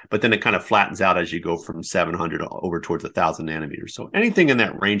 650, but then it kind of flattens out as you go from 700 over towards 1,000 nanometers. So anything in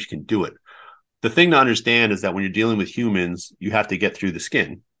that range can do it. The thing to understand is that when you're dealing with humans, you have to get through the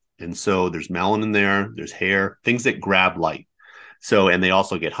skin. And so there's melanin there, there's hair, things that grab light. So, and they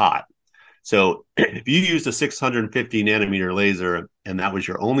also get hot. So if you used a 650 nanometer laser and that was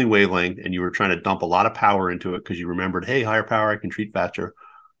your only wavelength and you were trying to dump a lot of power into it because you remembered, hey, higher power, I can treat faster,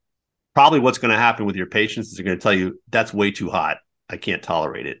 probably what's going to happen with your patients is they're going to tell you that's way too hot. I can't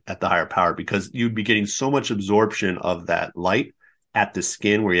tolerate it at the higher power, because you'd be getting so much absorption of that light at the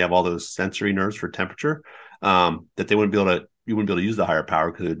skin where you have all those sensory nerves for temperature, that you wouldn't be able to use the higher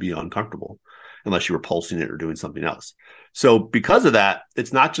power because it would be uncomfortable unless you were pulsing it or doing something else. So because of that,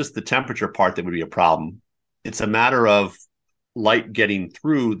 it's not just the temperature part that would be a problem. It's a matter of light getting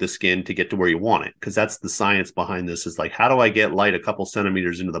through the skin to get to where you want it. Because that's the science behind this, is like, how do I get light a couple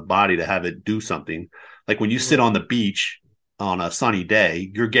centimeters into the body to have it do something? Like when you sit on the beach on a sunny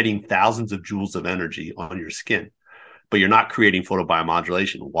day, you're getting thousands of joules of energy on your skin, but you're not creating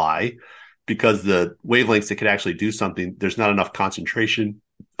photobiomodulation. Why? Because the wavelengths that could actually do something, there's not enough concentration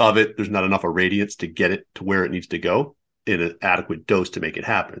of it. There's not enough irradiance to get it to where it needs to go in an adequate dose to make it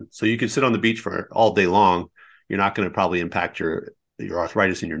happen. So you can sit on the beach for all day long. You're not going to probably impact your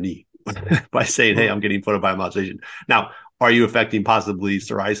arthritis in your knee by saying, hey, I'm getting photobiomodulation. Now, are you affecting possibly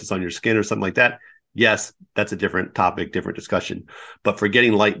psoriasis on your skin or something like that? Yes, that's a different topic, different discussion. But for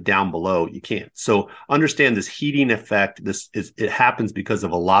getting light down below, you can't. So understand this heating effect. It happens because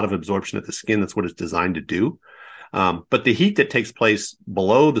of a lot of absorption at the skin. That's what it's designed to do. But the heat that takes place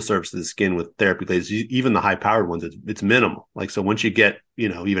below the surface of the skin with therapy lasers, even the high-powered ones, it's minimal. Like, so once you get,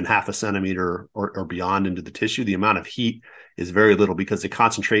 even half a centimeter or beyond into the tissue, the amount of heat is very little, because the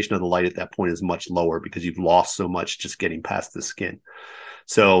concentration of the light at that point is much lower, because you've lost so much just getting past the skin.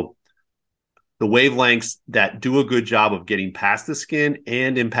 So the wavelengths that do a good job of getting past the skin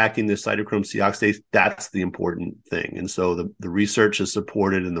and impacting the cytochrome C oxidase, that's the important thing. And so the research is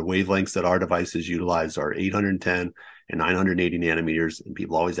supported, and the wavelengths that our devices utilize are 810 and 980 nanometers. And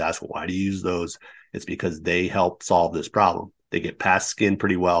people always ask, well, why do you use those? It's because they help solve this problem. They get past skin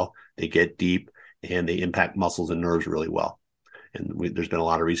pretty well, they get deep, and they impact muscles and nerves really well. And there's been a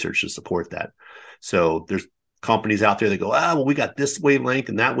lot of research to support that. So there's companies out there that go, well, we got this wavelength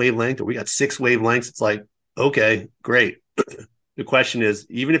and that wavelength, or we got 6 wavelengths. It's like, okay, great. The question is,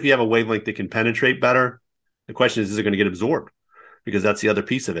 even if you have a wavelength that can penetrate better, the question is it going to get absorbed? Because that's the other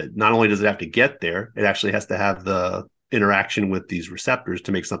piece of it. Not only does it have to get there, it actually has to have the interaction with these receptors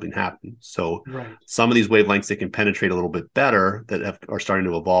to make something happen. So some of these wavelengths that can penetrate a little bit better, that are starting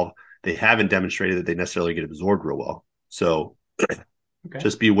to evolve, they haven't demonstrated that they necessarily get absorbed real well. So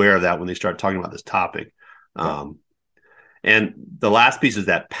just be aware of that when they start talking about this topic. And the last piece is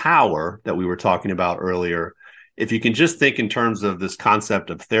that power that we were talking about earlier. If you can just think in terms of this concept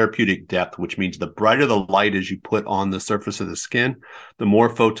of therapeutic depth, which means the brighter the light is you put on the surface of the skin, the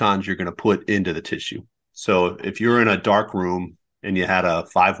more photons you're going to put into the tissue. So if you're in a dark room and you had a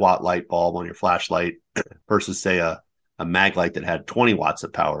 5-watt light bulb on your flashlight versus, say, a mag light that had 20 watts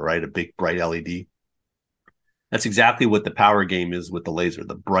of power, right? A big bright LED. That's exactly what the power game is with the laser.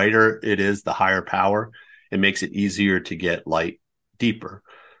 The brighter it is, the higher power. It makes it easier to get light deeper.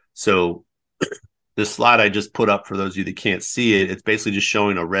 So this slide I just put up, for those of you that can't see it, it's basically just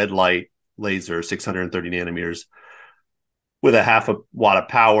showing a red light laser, 630 nanometers, with a half a watt of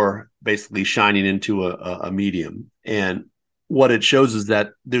power, basically shining into a medium. And what it shows is that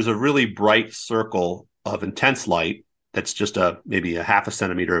there's a really bright circle of intense light that's just maybe a half a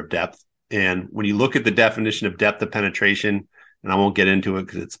centimeter of depth. And when you look at the definition of depth of penetration, and I won't get into it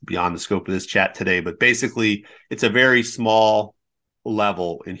because it's beyond the scope of this chat today, but basically it's a very small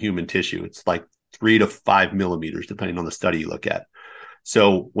level in human tissue. It's like 3 to 5 millimeters, depending on the study you look at.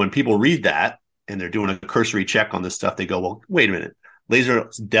 So when people read that and they're doing a cursory check on this stuff, they go, well, wait a minute, laser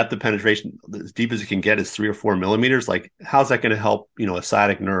depth of penetration as deep as it can get is 3 or 4 millimeters. Like, how's that going to help, a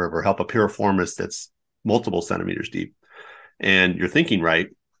sciatic nerve or help a piriformis that's multiple centimeters deep? And you're thinking right.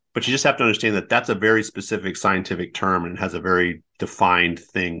 But you just have to understand that that's a very specific scientific term and has a very defined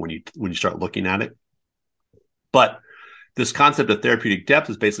thing when you start looking at it. But this concept of therapeutic depth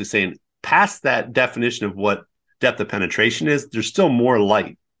is basically saying, past that definition of what depth of penetration is, there's still more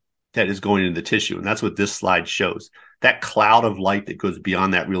light that is going into the tissue. And that's what this slide shows. That cloud of light that goes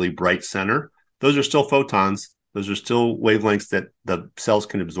beyond that really bright center, those are still photons. Those are still wavelengths that the cells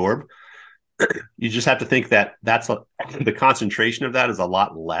can absorb. You just have to think that the concentration of that is a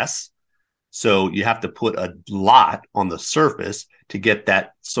lot less. So you have to put a lot on the surface to get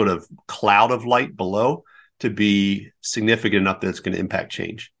that sort of cloud of light below to be significant enough that it's going to impact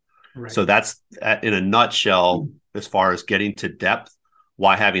change. Right. So that's, in a nutshell, as far as getting to depth,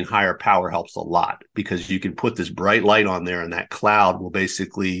 why having higher power helps a lot, because you can put this bright light on there and that cloud will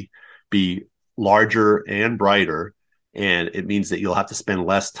basically be larger and brighter. And it means that you'll have to spend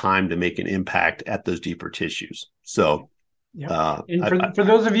less time to make an impact at those deeper tissues. So, and for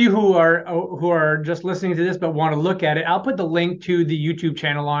those of you who are just listening to this but want to look at it, I'll put the link to the YouTube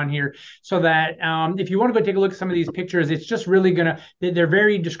channel on here so that if you want to go take a look at some of these pictures, it's just really they're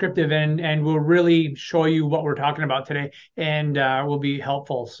very descriptive and will really show you what we're talking about today, and will be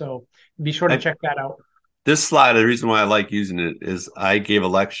helpful. So be sure to check that out. This slide, the reason why I like using it is I gave a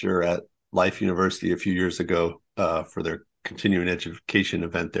lecture at Life University a few years ago for their continuing education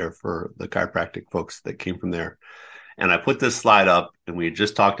event there for the chiropractic folks that came from there. And I put this slide up, and we had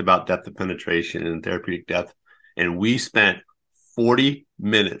just talked about depth of penetration and therapeutic depth. And we spent 40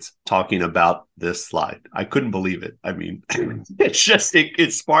 minutes talking about this slide. I couldn't believe it. I mean, it's just,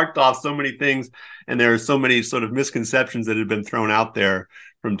 it sparked off so many things. And there are so many sort of misconceptions that had been thrown out there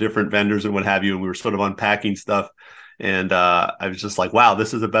from different vendors and what have you. And we were sort of unpacking stuff. And I was just like, wow,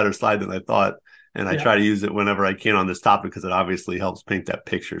 this is a better slide than I thought. And I try to use it whenever I can on this topic because it obviously helps paint that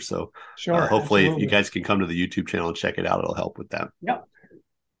picture. So hopefully if you guys can come to the YouTube channel and check it out, it'll help with that. Yep.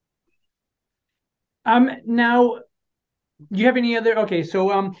 Now, do you have any other? Okay,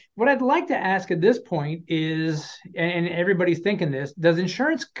 so what I'd like to ask at this point is, and everybody's thinking this, does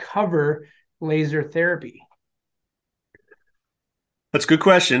insurance cover laser therapy? That's a good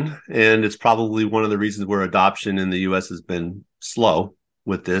question. And it's probably one of the reasons where adoption in the US has been slow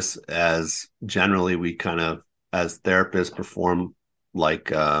with this, as generally we kind of, as therapists, perform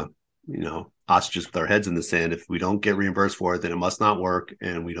like, ostriches with our heads in the sand. If we don't get reimbursed for it, then it must not work,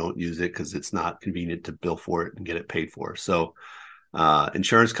 and we don't use it because it's not convenient to bill for it and get it paid for. So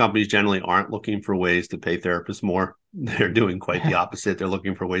insurance companies generally aren't looking for ways to pay therapists more. They're doing quite the opposite. They're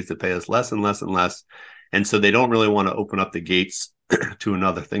looking for ways to pay us less and less and less. And so they don't really want to open up the gates to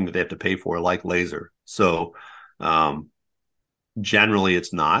another thing that they have to pay for, like laser. So generally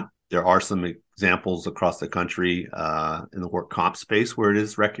it's not. There are some examples across the country in the work comp space where it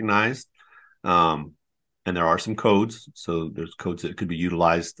is recognized. And there are some codes. So there's codes that could be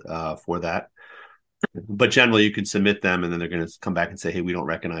utilized for that. But generally you can submit them and then they're going to come back and say, hey, we don't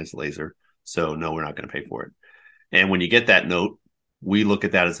recognize laser. So no, we're not going to pay for it. And when you get that note, we look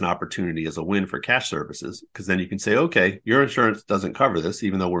at that as an opportunity, as a win for cash services, because then you can say, okay, your insurance doesn't cover this,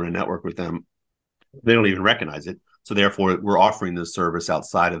 even though we're in network with them. They don't even recognize it. So therefore, we're offering this service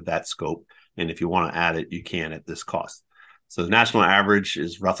outside of that scope. And if you want to add it, you can at this cost. So the national average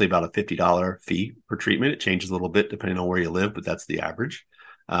is roughly about a $50 fee per treatment. It changes a little bit depending on where you live, but that's the average.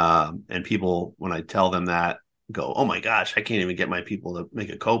 And people, when I tell them that, go, oh my gosh, I can't even get my people to make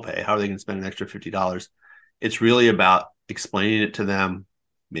a copay. How are they going to spend an extra $50? It's really about explaining it to them,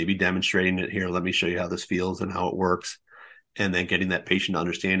 maybe demonstrating it here. Let me show you how this feels and how it works. And then getting that patient to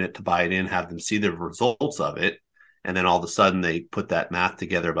understand it, to buy it in, have them see the results of it. And then all of a sudden they put that math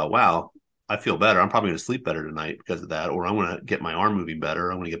together about, wow, I feel better. I'm probably going to sleep better tonight because of that. Or I'm going to get my arm moving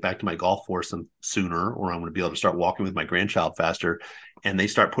better. I'm going to get back to my golf foursome sooner, or I'm going to be able to start walking with my grandchild faster. And they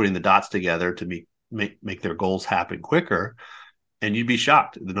start putting the dots together to make their goals happen quicker. And you'd be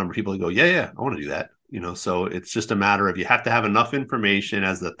shocked the number of people who go, yeah, I want to do that. So it's just a matter of, you have to have enough information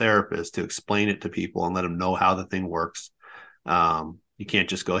as the therapist to explain it to people and let them know how the thing works. You can't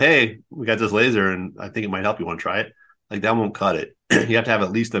just go, hey, we got this laser and I think it might help. You want to try it? Like, that won't cut it. You have to have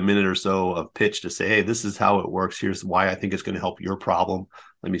at least a minute or so of pitch to say, hey, this is how it works. Here's why I think it's going to help your problem.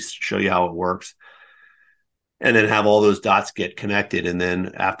 Let me show you how it works. And then have all those dots get connected. And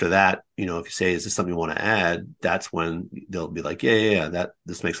then after that, if you say, is this something you want to add? That's when they'll be like, yeah,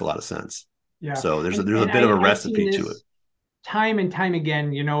 this makes a lot of sense. Yeah. So there's a bit of a recipe to it. Time and time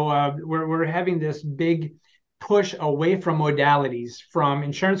again, we're having this big push away from modalities. From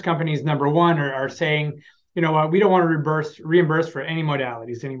insurance companies, number one, are saying, we don't want to reimburse for any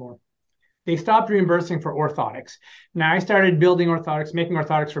modalities anymore. They stopped reimbursing for orthotics. Now, I started building orthotics, making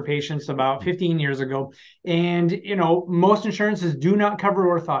orthotics for patients about 15 years ago. And, most insurances do not cover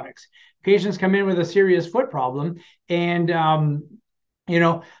orthotics. Patients come in with a serious foot problem and,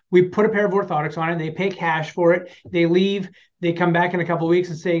 we put a pair of orthotics on it. They pay cash for it. They leave. They come back in a couple of weeks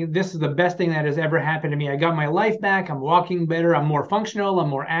and say, this is the best thing that has ever happened to me. I got my life back. I'm walking better. I'm more functional. I'm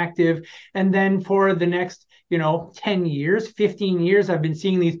more active. And then for the next, 10 years, 15 years, I've been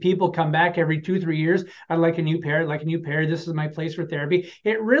seeing these people come back every 2-3 years. I'd like a new pair. This is my place for therapy.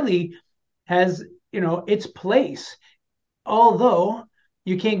 It really has, its place, although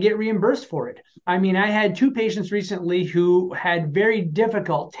you can't get reimbursed for it. I mean, I had 2 patients recently who had very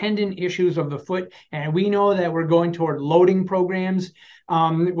difficult tendon issues of the foot. And we know that we're going toward loading programs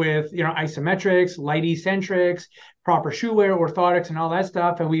with, isometrics, light eccentrics, proper shoe wear, orthotics, and all that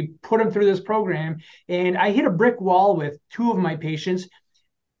stuff. And we put them through this program. And I hit a brick wall with 2 of my patients.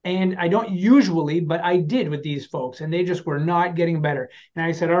 And I don't usually, but I did with these folks, and they just were not getting better. And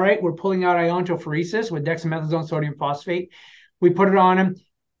I said, all right, we're pulling out iontophoresis with dexamethasone sodium phosphate. We put it on him,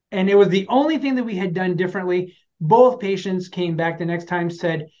 and it was the only thing that we had done differently. Both patients came back the next time,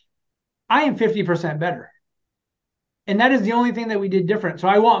 said, I am 50% better. And that is the only thing that we did different. So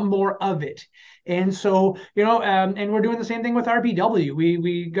I want more of it. And so, and we're doing the same thing with RPW.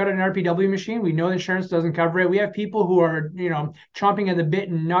 We got an RPW machine. We know the insurance doesn't cover it. We have people who are, chomping at the bit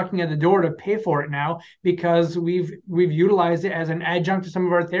and knocking at the door to pay for it now because we've utilized it as an adjunct to some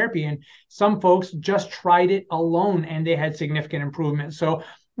of our therapy. And some folks just tried it alone and they had significant improvement. So,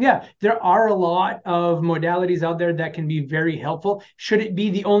 Yeah, there are a lot of modalities out there that can be very helpful. Should it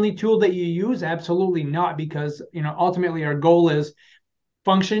be the only tool that you use? Absolutely not, because ultimately our goal is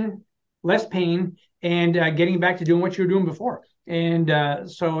function, less pain, and getting back to doing what you were doing before. And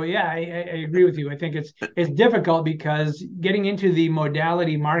so, yeah, I agree with you. I think it's difficult because getting into the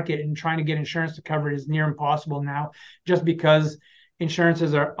modality market and trying to get insurance to cover it is near impossible now, just because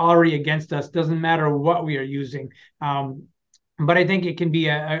insurances are already against us. Doesn't matter what we are using. But I think it can be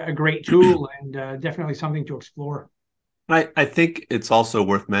a great tool and definitely something to explore. I think it's also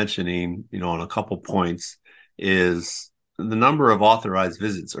worth mentioning, on a couple points, is the number of authorized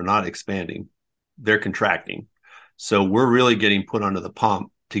visits are not expanding. They're contracting. So we're really getting put under the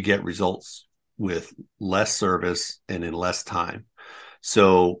pump to get results with less service and in less time.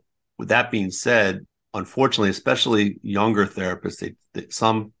 So with that being said, unfortunately, especially younger therapists,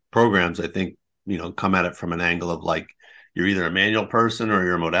 some programs, I think, come at it from an angle of like, you're either a manual person or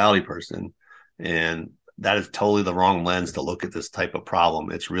you're a modality person. And that is totally the wrong lens to look at this type of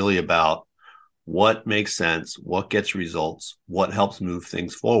problem. It's really about what makes sense, what gets results, what helps move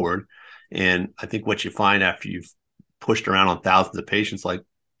things forward. And I think what you find after you've pushed around on thousands of patients like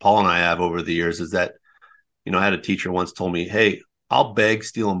Paul and I have over the years is that, I had a teacher once told me, hey, I'll beg,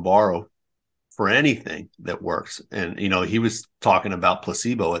 steal, and borrow for anything that works. And, he was talking about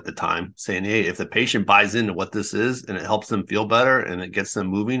placebo at the time, saying, hey, if the patient buys into what this is and it helps them feel better and it gets them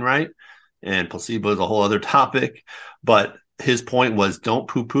moving right, and placebo is a whole other topic, but his point was don't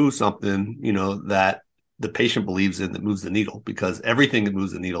poo-poo something, that the patient believes in that moves the needle, because everything that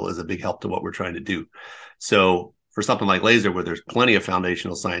moves the needle is a big help to what we're trying to do. So for something like laser, where there's plenty of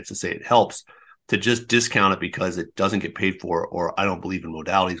foundational science to say it helps, to just discount it because it doesn't get paid for, or I don't believe in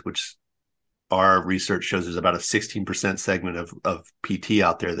modalities, which our research shows there's about a 16% segment of PT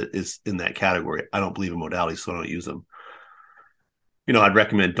out there that is in that category. I don't believe in modalities, so I don't use them. I'd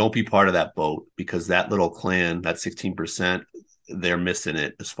recommend don't be part of that boat, because that little clan, that 16%, they're missing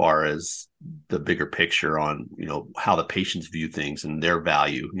it as far as the bigger picture on, how the patients view things and their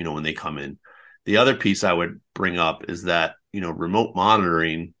value, when they come in. The other piece I would bring up is that, remote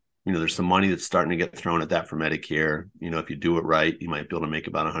monitoring, there's some money that's starting to get thrown at that for Medicare. If you do it right, you might be able to make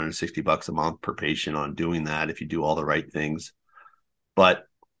about $160 a month per patient on doing that if you do all the right things. But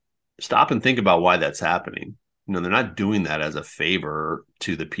stop and think about why that's happening. They're not doing that as a favor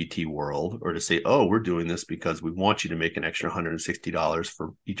to the PT world, or to say, oh, we're doing this because we want you to make an extra $160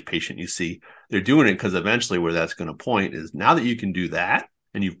 for each patient you see. They're doing it because eventually where that's going to point is, now that you can do that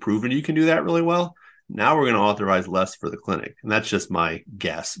and you've proven you can do that really well, now we're going to authorize less for the clinic. And that's just my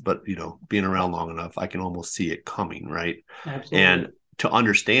guess. But, being around long enough, I can almost see it coming, right? Absolutely. And to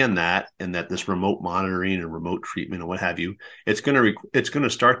understand that, and that this remote monitoring and remote treatment and what have you, it's going to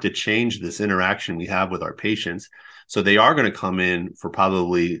start to change this interaction we have with our patients. So they are going to come in for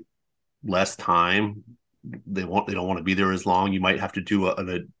probably less time. They don't want to be there as long. You might have to do an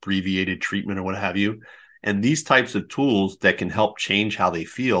abbreviated treatment or what have you. And these types of tools that can help change how they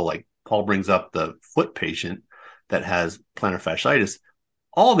feel, like Paul brings up the foot patient that has plantar fasciitis.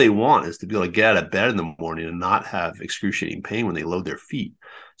 All they want is to be able to get out of bed in the morning and not have excruciating pain when they load their feet.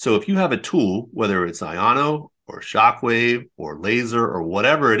 So if you have a tool, whether it's Iono or Shockwave or laser or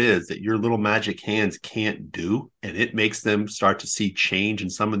whatever it is that your little magic hands can't do, and it makes them start to see change in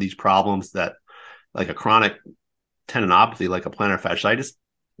some of these problems that, like a chronic tendinopathy, like a plantar fasciitis,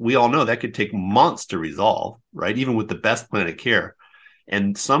 we all know that could take months to resolve, right? Even with the best plan of care.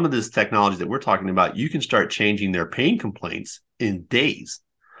 And some of this technology that we're talking about, you can start changing their pain complaints in days.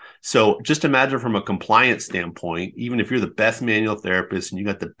 So just imagine from a compliance standpoint, even if you're the best manual therapist and you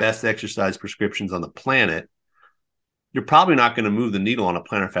got the best exercise prescriptions on the planet, you're probably not going to move the needle on a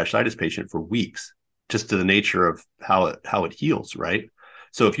plantar fasciitis patient for weeks, just to the nature of how it heals, right?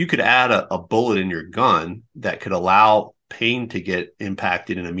 So if you could add a bullet in your gun that could allow pain to get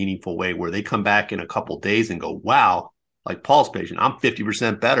impacted in a meaningful way, where they come back in a couple of days and go, wow, like Paul's patient, I'm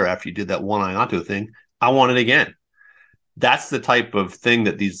 50% better after you did that one Iono thing. I want it again. That's the type of thing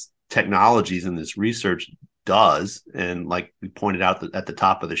that these technologies and this research does. And like we pointed out at the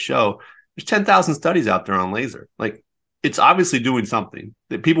top of the show, there's 10,000 studies out there on laser. Like, it's obviously doing something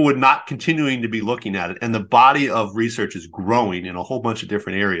that people would not continuing to be looking at it. And the body of research is growing in a whole bunch of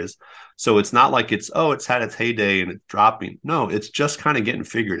different areas. So it's not like it's had its heyday and it's dropping. No, it's just kind of getting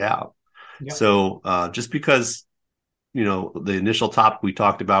figured out. Yep. So just because, the initial topic we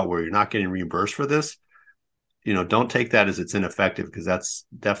talked about where you're not getting reimbursed for this, don't take that as it's ineffective, because that's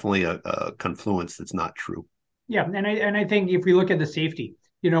definitely a confluence that's not true. Yeah. And I think if we look at the safety,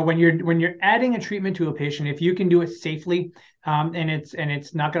 when you're adding a treatment to a patient, if you can do it safely, and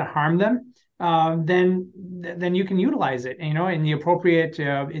it's not going to harm them, then you can utilize it, in the appropriate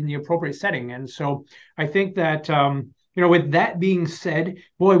setting. And so I think that with that being said,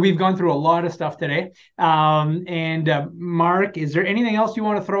 boy, we've gone through a lot of stuff today. Mark, is there anything else you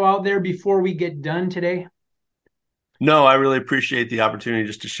want to throw out there before we get done today? No, I really appreciate the opportunity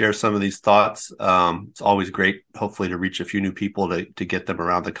just to share some of these thoughts. It's always great, hopefully, to reach a few new people to get them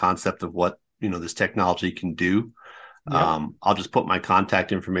around the concept of what, this technology can do. Yep. I'll just put my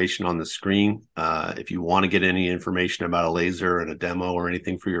contact information on the screen. If you want to get any information about a laser and a demo or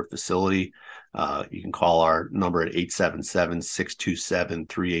anything for your facility, you can call our number at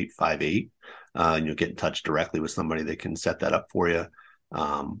 877-627-3858. And you'll get in touch directly with somebody that can set that up for you.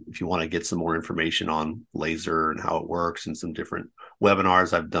 If you want to get some more information on laser and how it works and some different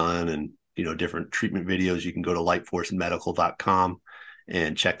webinars I've done and, different treatment videos, you can go to lightforcemedical.com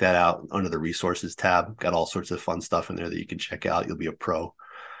and check that out under the resources tab. Got all sorts of fun stuff in there that you can check out. You'll be a pro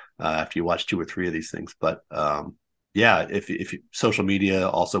after you watch 2 or 3 of these things. But if social media,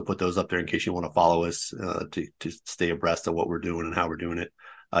 also put those up there in case you want to follow us to stay abreast of what we're doing and how we're doing it.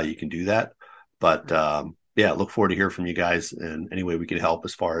 You can do that. But look forward to hearing from you guys, and any way we can help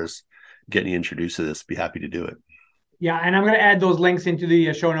as far as getting you introduced to this, be happy to do it. Yeah, and I'm going to add those links into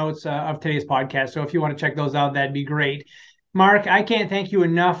the show notes of today's podcast. So if you want to check those out, that'd be great. Mark, I can't thank you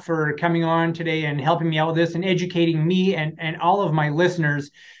enough for coming on today and helping me out with this and educating me and all of my listeners,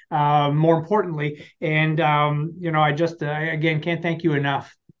 more importantly. And, I just, again, can't thank you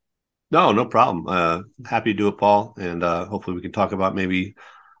enough. No problem. Happy to do it, Paul. And hopefully we can talk about maybe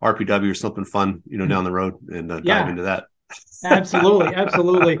RPW or something fun, down the road and dive into that. Absolutely.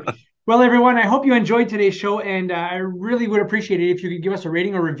 Absolutely. Well, everyone, I hope you enjoyed today's show, and I really would appreciate it if you could give us a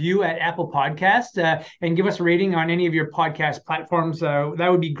rating or review at Apple Podcasts and give us a rating on any of your podcast platforms. That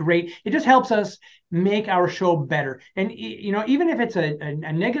would be great. It just helps us make our show better. And, even if it's a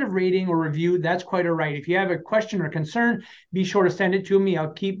negative rating or review, that's quite all right. If you have a question or concern, be sure to send it to me.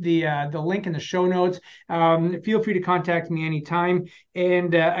 I'll keep the link in the show notes. Feel free to contact me anytime.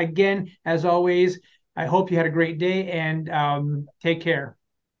 And again, as always, I hope you had a great day, and take care.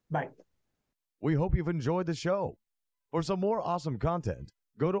 Bye. We hope you've enjoyed the show. For some more awesome content,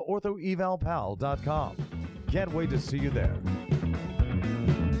 go to orthoevalpal.com. Can't wait to see you there.